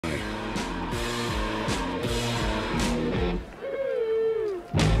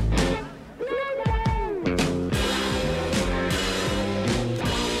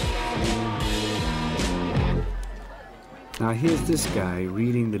here's this guy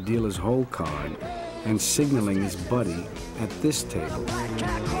reading the dealer's hole card and signaling his buddy at this table.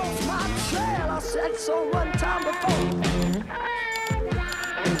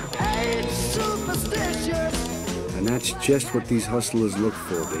 And that's just what these hustlers look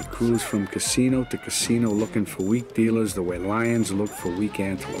for. They cruise from casino to casino looking for weak dealers the way lions look for weak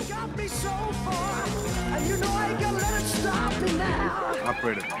antelope.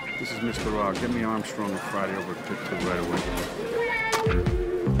 Operator, this is Mr. R. Get me Armstrong and Friday over at Pittsburgh right away.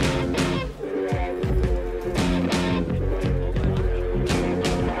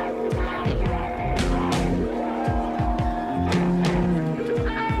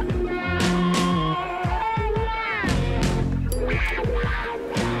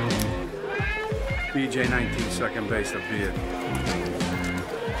 BJ 19, second base, albeit.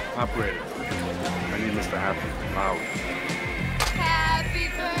 Operator, I need Mr. Happy. Wow. Happy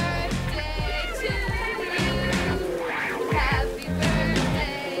birthday to you. Happy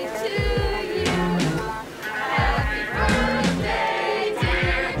birthday to you. Happy birthday,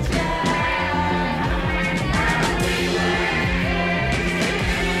 dear Jack. Happy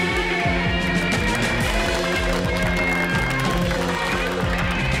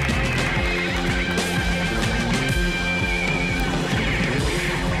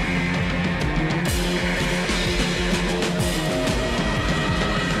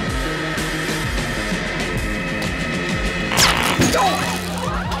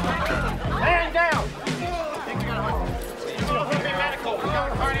Man down! Medical. We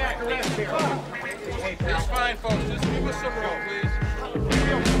got a cardiac arrest here. Hey, it's fine, folks. Just give us some room, please.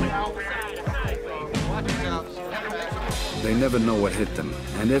 They never know what hit them.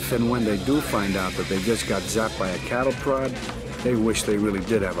 And if and when they do find out that they just got zapped by a cattle prod, they wish they really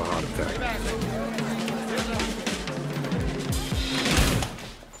did have a heart attack.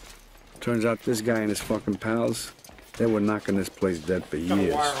 Turns out this guy and his fucking pals, they were knocking this place dead for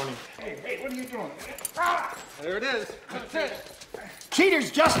years. Hey, what are you doing? Ah! There it is. That's it.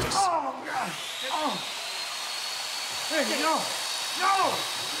 Cheater's justice. Oh, God. Oh. Hey, no. No.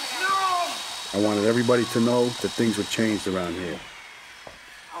 No. I wanted everybody to know that things were changed around here.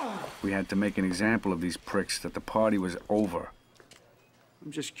 We had to make an example of these pricks, that the party was over.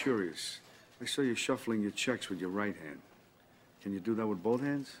 I'm just curious. I saw you shuffling your checks with your right hand. Can you do that with both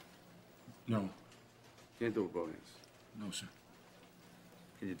hands? No. Can't do it with both hands. No, sir.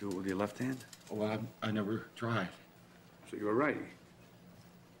 Can you do it with your left hand? Oh, I never tried. So you're a righty.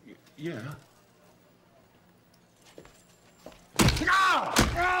 Yeah. No!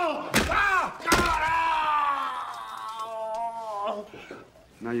 No! Ah! God!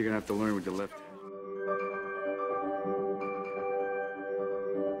 Now you're gonna have to learn with your left hand.